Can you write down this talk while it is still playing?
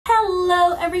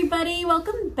everybody,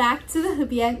 welcome back to the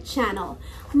HUBient channel.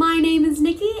 My name is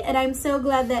Nikki and I'm so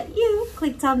glad that you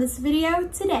clicked on this video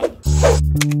today.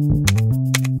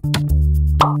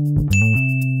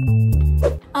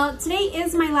 Today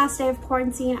is my last day of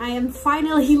quarantine. I am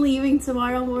finally leaving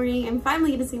tomorrow morning. I'm finally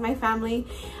going to see my family.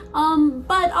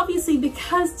 But obviously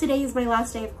because today is my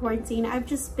last day of quarantine, I've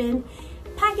just been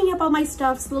packing up all my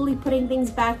stuff, slowly putting things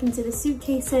back into the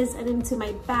suitcases and into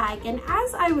my bag. And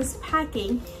as I was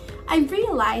packing, I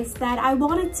realized that I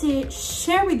wanted to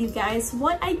share with you guys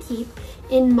what I keep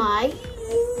in my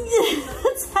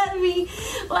that's heavy,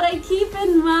 what I keep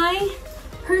in my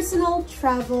personal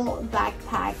travel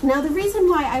backpack. Now the reason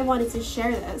why I wanted to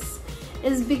share this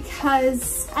is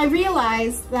because I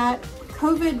realized that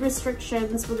COVID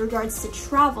restrictions with regards to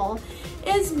travel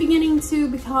is beginning to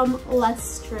become less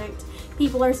strict.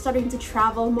 People are starting to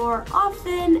travel more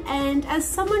often, and as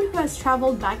someone who has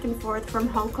traveled back and forth from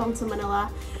Hong Kong to Manila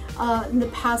in the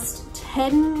past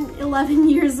 10-11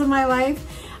 years of my life,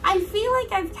 I feel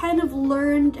like I've kind of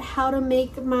learned how to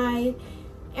make my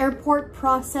airport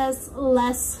process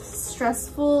less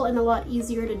stressful and a lot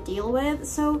easier to deal with.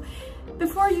 So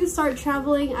before you start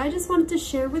traveling, I just wanted to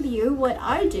share with you what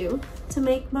I do to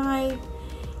make my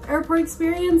airport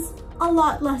experience a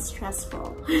lot less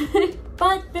stressful.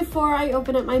 But before I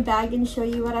open up my bag and show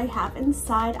you what I have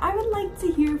inside, I would like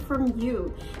to hear from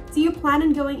you. Do you plan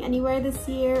on going anywhere this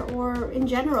year, or in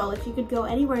general, if you could go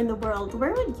anywhere in the world,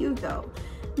 where would you go?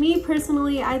 Me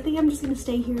personally, I think I'm just gonna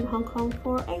stay here in Hong Kong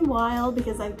for a while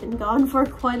because I've been gone for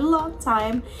quite a long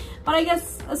time. But I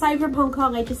guess aside from Hong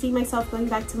Kong, I just see myself going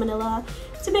back to Manila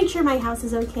to make sure my house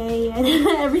is okay and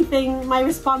everything, my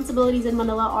responsibilities in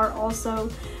Manila are also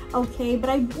okay. But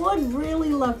I would really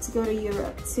love to go to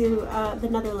Europe, to the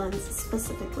Netherlands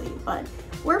specifically. But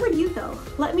where would you go?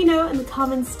 Let me know in the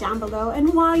comments down below.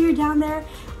 And while you're down there,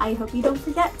 I hope you don't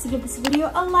forget to give this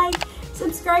video a like,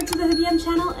 subscribe to the HUBient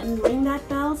channel, and ring that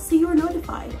bell so you are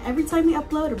notified every time we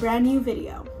upload a brand new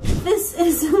video. This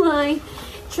is my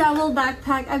travel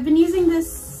backpack. I've been using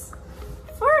this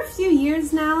for a few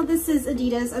years now. This is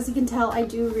Adidas. As you can tell, I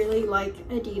do really like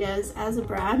Adidas as a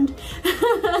brand.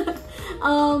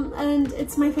 And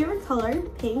it's my favorite color,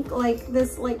 pink, like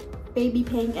this like baby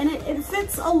pink, and it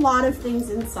fits a lot of things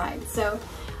inside. So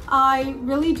I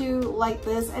really do like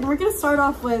this, and we're gonna start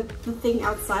off with the thing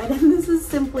outside, and this is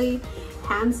simply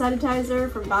hand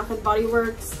sanitizer from Bath & Body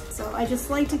Works. So I just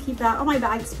like to keep that on my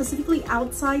bag, specifically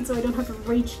outside, so I don't have to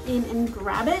reach in and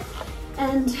grab it.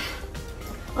 And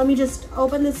let me just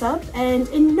open this up, and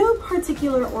in no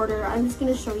particular order, I'm just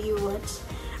gonna show you what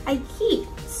I keep,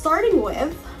 starting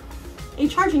with a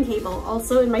charging cable,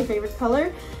 also in my favorite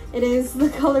color. It is the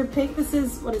color pink. This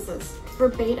is, what is this?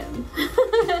 Verbatim.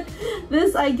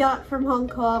 This I got from Hong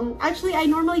Kong. Actually, I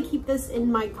normally keep this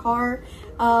in my car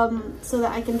so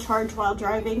that I can charge while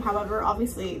driving. However,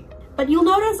 obviously, but you'll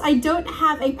notice I don't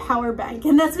have a power bank,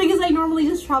 and that's because I normally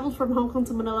just traveled from Hong Kong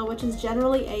to Manila, which is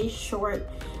generally a short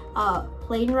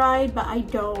plane ride, but I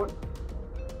don't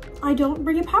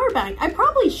bring a power bank. I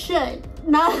probably should.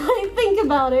 Now that I think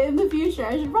about it, in the future,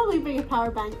 I should probably bring a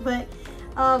power bank, but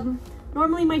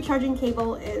normally my charging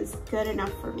cable is good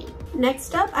enough for me.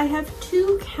 Next up, I have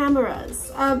two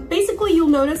cameras. Basically, you'll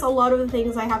notice a lot of the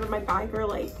things I have in my bag are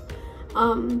like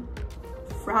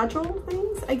fragile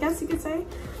things, I guess you could say.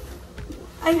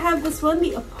 I have this one,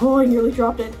 oh, I nearly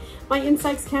dropped it. My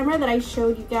Instax camera that I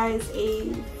showed you guys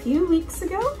a few weeks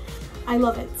ago. I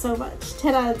love it so much,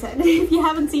 10 out of 10. If you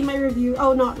haven't seen my review,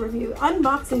 oh, not review,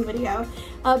 unboxing video,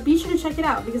 be sure to check it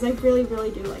out because I really, really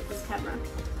do like this camera.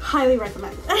 Highly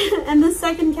recommend. And the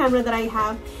second camera that I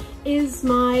have is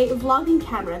my vlogging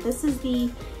camera. This is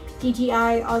the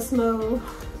DJI Osmo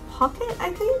Pocket,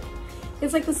 I think.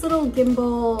 It's like this little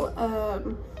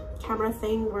gimbal camera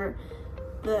thing where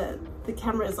the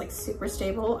camera is like super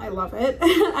stable. I love it.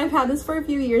 I've had this for a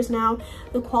few years now.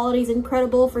 The quality is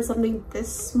incredible for something this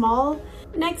small.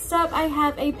 Next up, I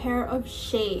have a pair of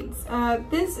shades.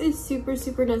 This is super,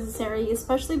 super necessary,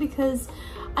 especially because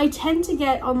I tend to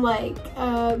get on like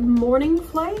morning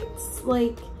flights,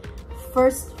 like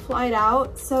first flight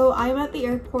out. So I'm at the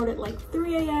airport at like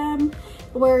 3 a.m.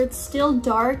 where it's still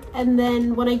dark, and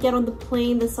then when I get on the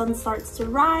plane, the sun starts to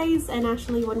rise, and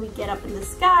actually when we get up in the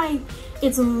sky,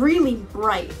 it's really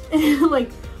bright, like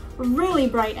really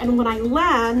bright. And when I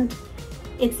land,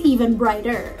 it's even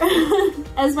brighter,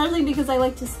 especially because I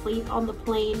like to sleep on the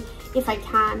plane if I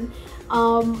can.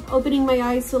 Opening my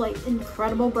eyes to like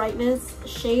incredible brightness,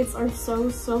 shades are so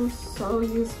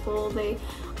useful.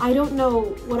 I don't know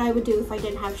what I would do if I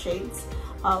didn't have shades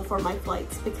for my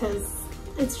flights, because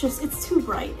it's too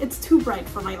bright. It's too bright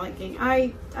for my liking.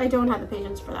 I don't have the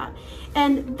patience for that.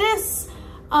 And this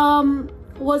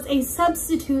was a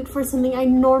substitute for something I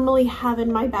normally have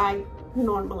in my bag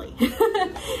normally.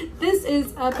 This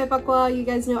is pepakwa. You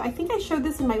guys know, I think I showed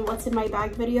this in my what's in my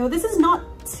bag video. This is not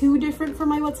too different from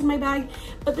my what's in my bag,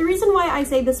 but the reason why I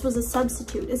say this was a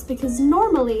substitute is because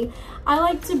normally I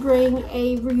like to bring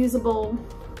a reusable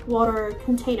water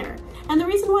container, and the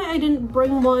reason why I didn't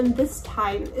bring one this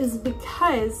time is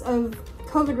because of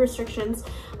COVID restrictions.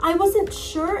 I wasn't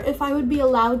sure if I would be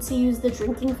allowed to use the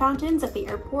drinking fountains at the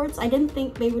airports. I didn't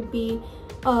think they would be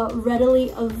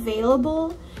readily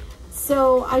available,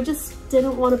 so I just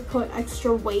didn't want to put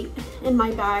extra weight in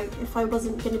my bag if I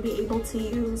wasn't going to be able to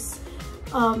use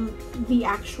the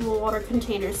actual water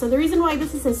container. So the reason why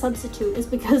this is a substitute is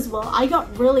because, well, I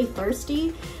got really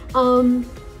thirsty,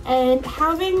 and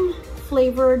having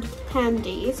flavored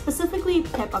candy, specifically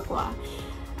pepakwa,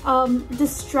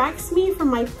 distracts me from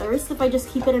my thirst if I just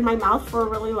keep it in my mouth for a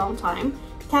really long time.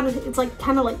 It's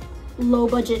kind of like low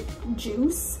budget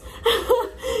juice.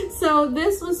 So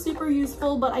this was super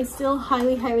useful, but I still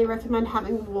highly recommend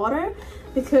having water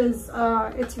because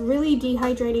it's really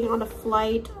dehydrating on a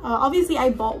flight. Obviously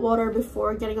I bought water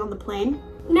before getting on the plane.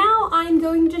 Now I'm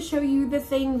going to show you the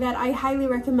thing that I highly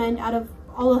recommend out of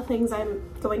all the things I'm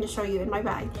going to show you in my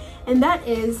bag, and that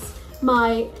is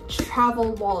my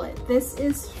travel wallet. This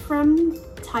is from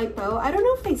Typo. I don't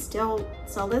know if they still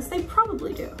sell this, they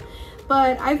probably do,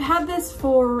 but I've had this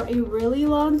for a really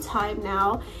long time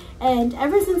now, and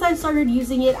ever since I started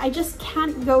using it, I just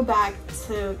can't go back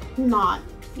to not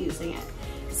using it.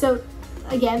 So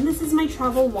again, this is my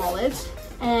travel wallet,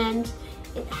 and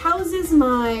it houses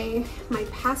my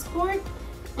passport,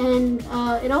 and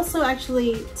it also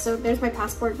actually, so there's my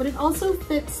passport, but it also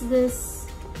fits this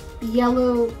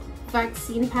yellow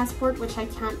vaccine passport, which I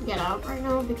can't get out right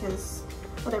now because,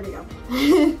 well, there we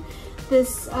go.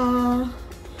 This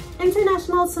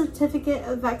International Certificate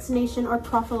of Vaccination or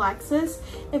Prophylaxis.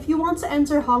 If you want to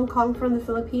enter Hong Kong from the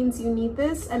Philippines, you need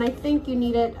this, and I think you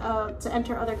need it to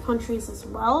enter other countries as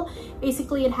well.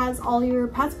 Basically, it has all your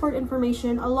passport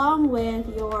information along with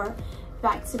your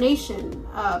vaccination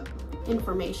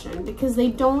information, because they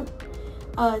don't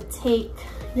take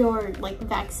your like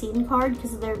vaccine card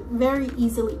because they're very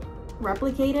easily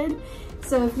replicated.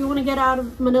 So if you want to get out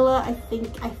of Manila, I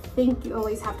think you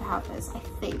always have to have this.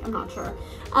 I'm not sure.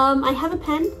 I have a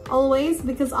pen always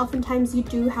because oftentimes you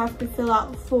do have to fill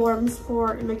out forms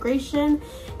for immigration,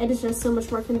 and it's just so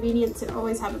much more convenient to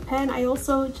always have a pen. I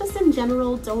also just in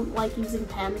general don't like using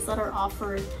pens that are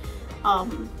offered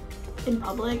in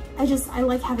public. I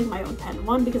like having my own pen.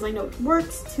 1, because I know it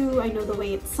works. 2, I know the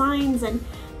way it signs, and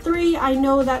 3, I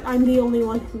know that I'm the only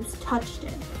one who's touched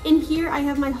it. In here I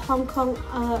have my Hong Kong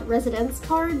residence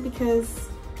card because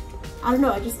I don't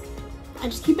know, I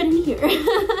just keep it in here.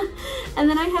 And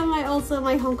then I have also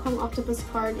my Hong Kong octopus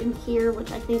card in here,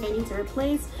 which I think I need to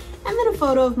replace, and then a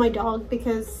photo of my dog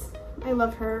because I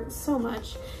love her so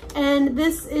much. And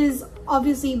this is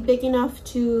obviously big enough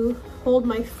to hold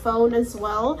my phone as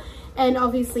well, and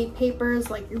obviously papers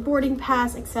like your boarding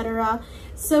pass, etc.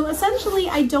 So essentially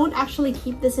I don't actually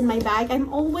keep this in my bag.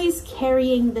 I'm always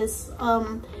carrying this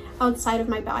outside of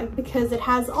my bag because it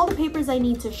has all the papers I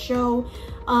need to show,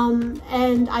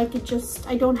 and I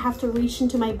don't have to reach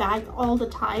into my bag all the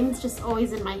time. It's just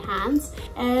always in my hands.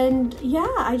 And yeah,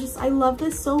 I love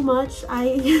this so much.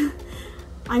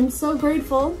 I'm so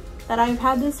grateful that I've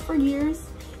had this for years.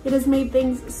 It has made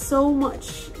things so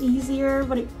much easier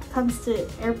when it comes to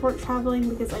airport traveling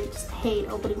because I just hate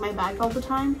opening my bag all the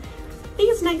time.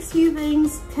 These next few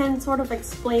things can sort of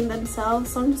explain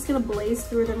themselves, so I'm just gonna blaze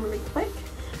through them really quick.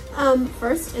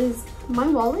 First is my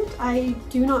wallet. I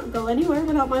do not go anywhere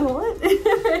without my wallet.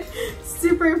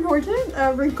 Super important,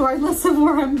 regardless of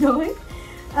where I'm going.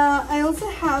 I also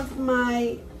have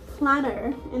my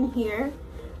planner in here,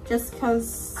 just because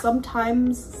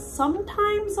sometimes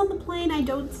on the plane I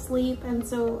don't sleep, and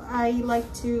so I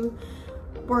like to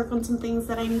work on some things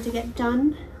that I need to get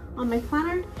done on my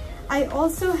planner. I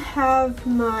also have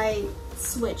my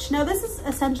Switch. Now this is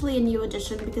essentially a new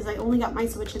edition because I only got my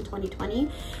Switch in 2020,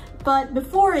 but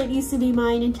before it used to be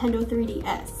my Nintendo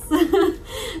 3DS.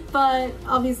 But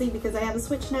obviously because I have a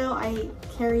Switch now, I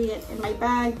carry it in my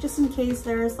bag just in case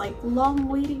there's like long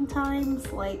waiting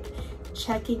times, like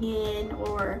checking in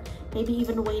or maybe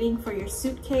even waiting for your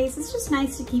suitcase. It's just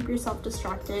nice to keep yourself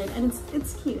distracted, and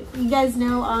it's cute. You guys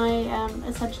know I am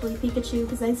essentially Pikachu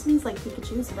because I sneeze like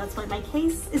Pikachu, so that's why my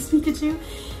case is Pikachu.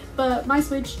 But my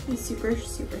Switch is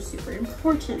super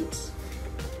important.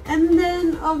 And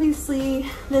then obviously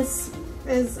this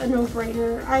is a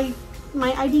no-brainer. I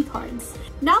my ID cards.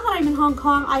 Now that I'm in Hong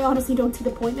Kong, I honestly don't see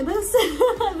the point of this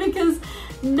because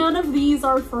none of these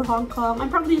are for Hong Kong. I'm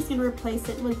probably just gonna replace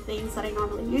it with things that I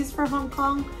normally use for Hong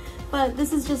Kong, but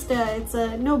this is just it's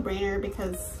a no-brainer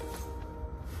because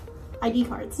ID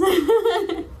cards.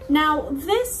 Now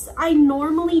this I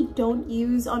normally don't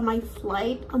use on my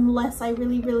flight unless I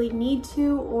really need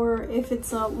to, or if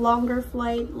it's a longer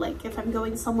flight, like if I'm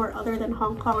going somewhere other than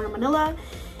Hong Kong or Manila,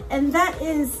 and that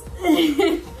is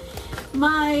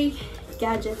my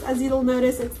gadgets. As you'll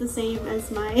notice, it's the same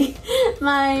as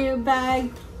my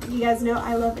bag. You guys know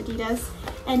I love Adidas,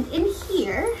 and in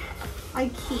here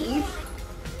I keep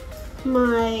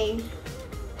my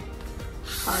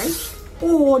cards.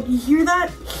 Oh, do you hear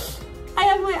that? I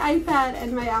have my iPad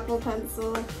and my Apple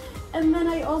Pencil, and then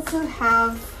I also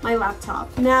have my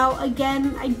laptop. Now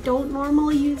again, I don't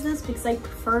normally use this because I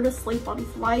prefer to sleep on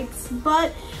flights,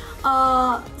 but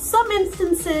some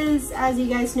instances, as you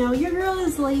guys know, your girl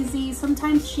is lazy.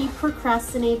 Sometimes she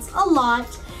procrastinates a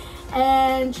lot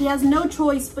and she has no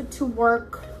choice but to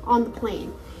work on the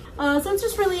plane. So it's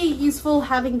just really useful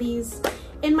having these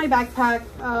in my backpack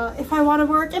if I want to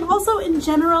work. And also in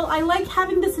general, I like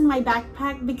having this in my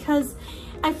backpack because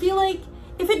I feel like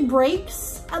if it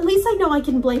breaks, at least I know I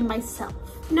can blame myself.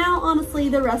 Now honestly,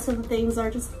 the rest of the things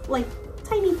are just like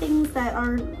tiny things that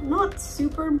are not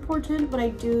super important, but I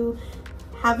do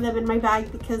have them in my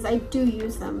bag because I do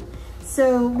use them.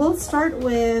 So we'll start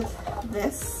with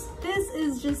this. This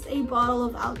is just a bottle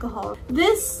of alcohol.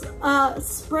 This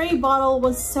spray bottle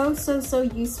was so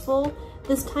useful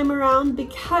this time around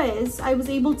because I was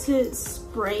able to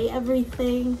spray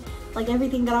everything, like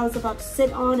everything that I was about to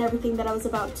sit on, everything that I was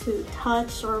about to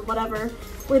touch or whatever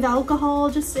with alcohol.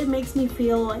 Just it makes me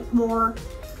feel like more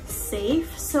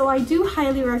safe. So I do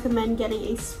highly recommend getting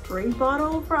a spray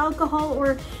bottle for alcohol,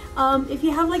 or if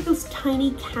you have like those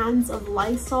tiny cans of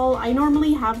Lysol. I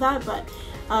normally have that, but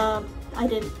I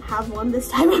didn't have one this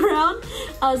time around,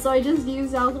 so I just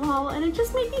used alcohol, and it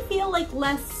just made me feel like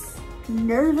less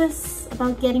nervous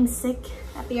about getting sick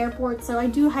at the airport. So I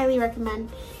do highly recommend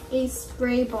a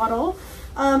spray bottle.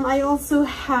 I also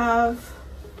have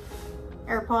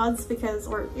AirPods because,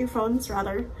 or earphones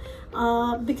rather,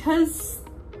 because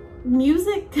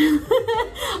music,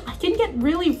 I can get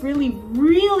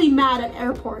really mad at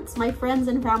airports. My friends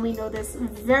and family know this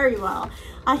very well.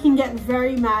 I can get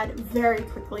very mad very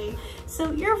quickly.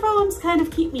 So earphones kind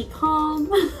of keep me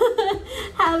calm.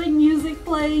 Having music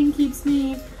playing keeps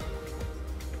me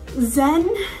zen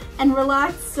and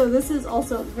relaxed, so this is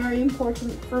also very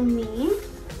important for me.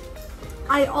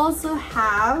 I also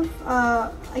have,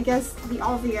 I guess the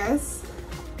obvious,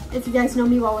 if you guys know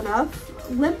me well enough,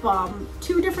 lip balm.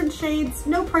 2 different shades,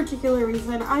 no particular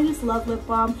reason. I just love lip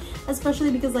balm,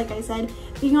 especially because, like I said,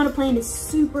 being on a plane is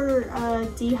super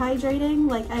dehydrating.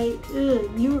 Like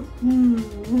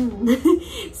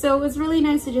so it's really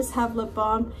nice to just have lip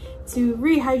balm to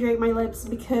rehydrate my lips,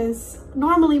 because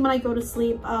normally when I go to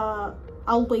sleep,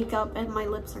 I'll wake up and my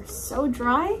lips are so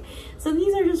dry. So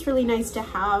these are just really nice to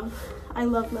have. I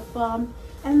love lip balm.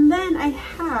 And then I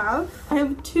have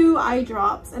 2 eye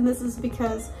drops, and this is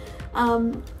because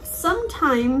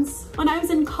sometimes when I was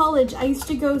in college, I used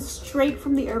to go straight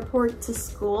from the airport to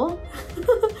school.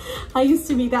 I used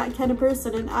to be that kind of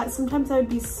person, and sometimes I would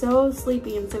be so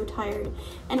sleepy and so tired,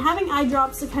 and having eye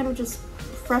drops to kind of just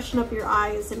freshen up your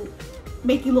eyes and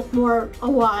make you look more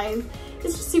alive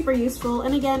is just super useful.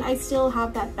 And again, I still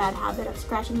have that bad habit of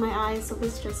scratching my eyes, so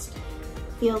this just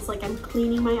feels like I'm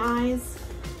cleaning my eyes.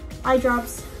 Eye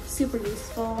drops, super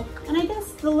useful. And I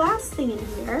guess the last thing in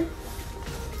here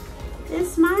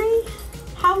is my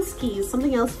house keys.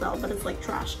 Something else fell, but it's like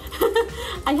trash.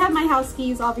 I have my house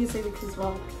keys, obviously, because,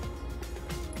 well,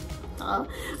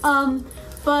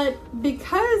 but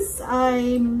because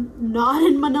I'm not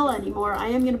in Manila anymore, I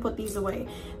am gonna put these away.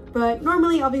 But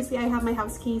normally, obviously, I have my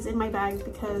house keys in my bag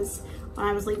because when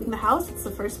I was leaving the house, it's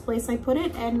the first place I put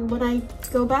it, and when I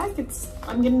go back,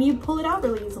 I'm gonna need to pull it out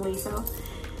really easily. So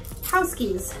house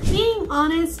keys. Being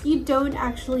honest, you don't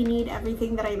actually need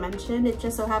everything that I mentioned. It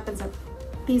just so happens that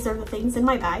these are the things in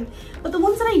my bag. But the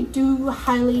ones that I do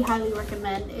highly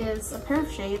recommend is a pair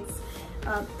of shades,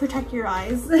 protect your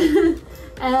eyes,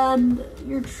 and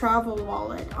your travel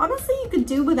wallet. Honestly, you could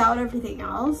do without everything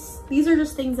else. These are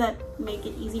just things that make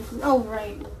it easy for you. Oh,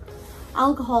 right.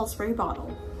 Alcohol spray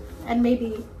bottle. And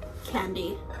maybe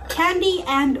candy. Candy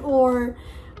and or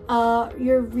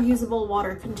your reusable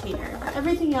water container.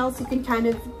 Everything else you can kind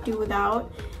of do without.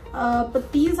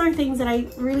 But these are things that I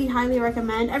really highly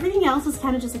recommend. Everything else is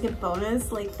kind of just like a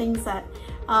bonus, like things that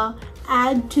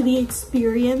add to the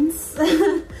experience.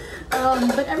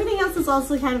 But everything else is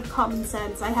also kind of common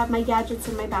sense. I have my gadgets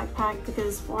in my backpack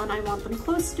because, one, I want them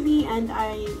close to me, and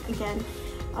I, again,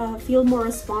 feel more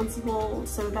responsible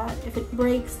so that if it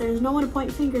breaks, there's no one to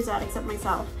point fingers at except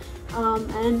myself.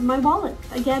 And my wallet,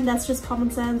 again, that's just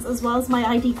common sense, as well as my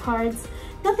ID cards.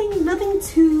 Nothing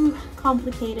too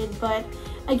complicated, but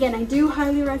again, I do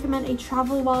highly recommend a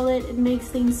travel wallet. It makes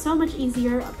things so much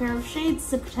easier. A pair of shades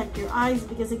to protect your eyes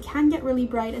because it can get really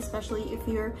bright, especially if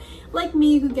you're like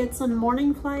me who gets on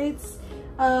morning flights.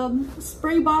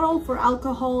 Spray bottle for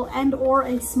alcohol and or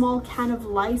a small can of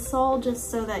Lysol, just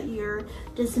so that you're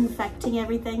disinfecting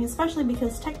everything, especially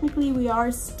because technically we are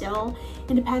still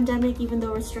in a pandemic even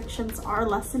though restrictions are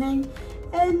lessening.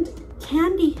 And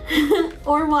candy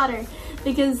or water,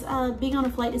 because being on a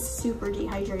flight is super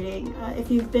dehydrating.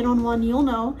 If you've been on one, you'll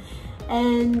know.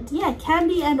 And yeah,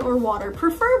 candy and or water,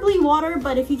 preferably water,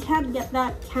 but if you can't get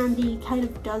that, candy kind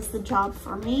of does the job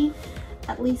for me.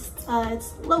 At least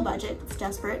it's low budget, it's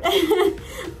desperate.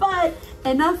 But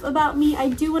enough about me. I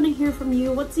do want to hear from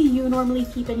you. What do you normally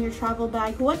keep in your travel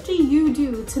bag? What do you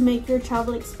do to make your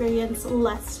travel experience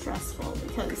less stressful?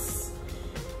 Because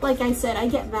like I said, I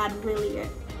get mad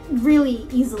really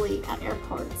easily at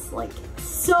airports, like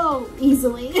so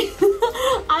easily.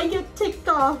 I get ticked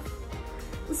off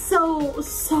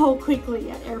so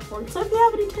quickly at airports. So if you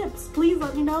have any tips, please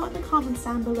let me know in the comments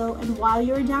down below. And while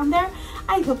you're down there,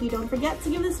 I hope you don't forget to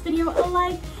give this video a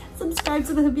like, subscribe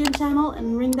to the HUBient channel,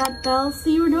 and ring that bell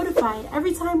so you are notified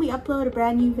every time we upload a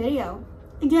brand new video.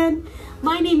 Again,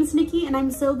 my name is Nikki, and I'm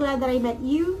so glad that I met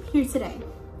you here today.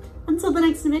 Until the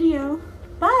next video,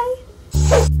 bye!